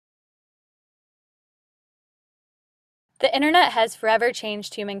The internet has forever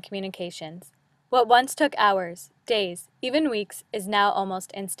changed human communications. What once took hours, days, even weeks is now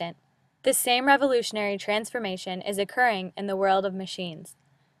almost instant. This same revolutionary transformation is occurring in the world of machines.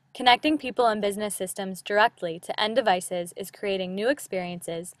 Connecting people and business systems directly to end devices is creating new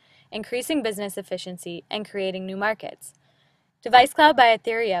experiences, increasing business efficiency, and creating new markets. Device Cloud by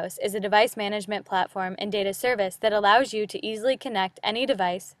Aetherios is a device management platform and data service that allows you to easily connect any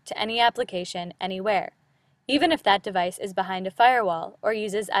device to any application anywhere, even if that device is behind a firewall or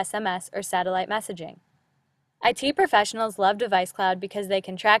uses SMS or satellite messaging. IT professionals love Device Cloud because they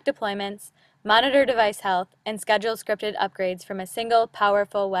can track deployments, monitor device health, and schedule scripted upgrades from a single,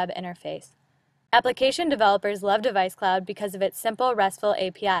 powerful web interface. Application developers love Device Cloud because of its simple RESTful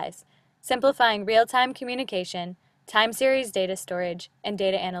APIs, simplifying real-time communication, time series data storage, and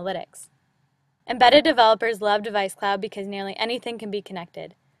data analytics. Embedded developers love Device Cloud because nearly anything can be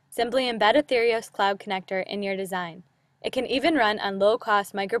connected. Simply embed Aetherios Cloud Connector in your design. It can even run on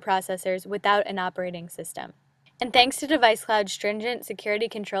low-cost microprocessors without an operating system. And thanks to Device Cloud's stringent security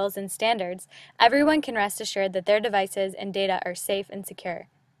controls and standards, everyone can rest assured that their devices and data are safe and secure.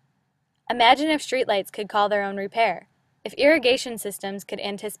 Imagine if streetlights could call their own repair, if irrigation systems could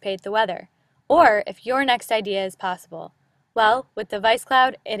anticipate the weather, or if your next idea is possible. Well, with Device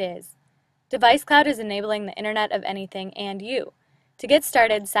Cloud, it is. Device Cloud is enabling the Internet of Anything and you. To get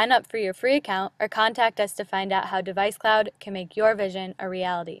started, sign up for your free account or contact us to find out how Device Cloud can make your vision a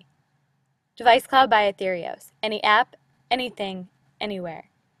reality. Device Cloud by Aetherios. Any app, anything, anywhere.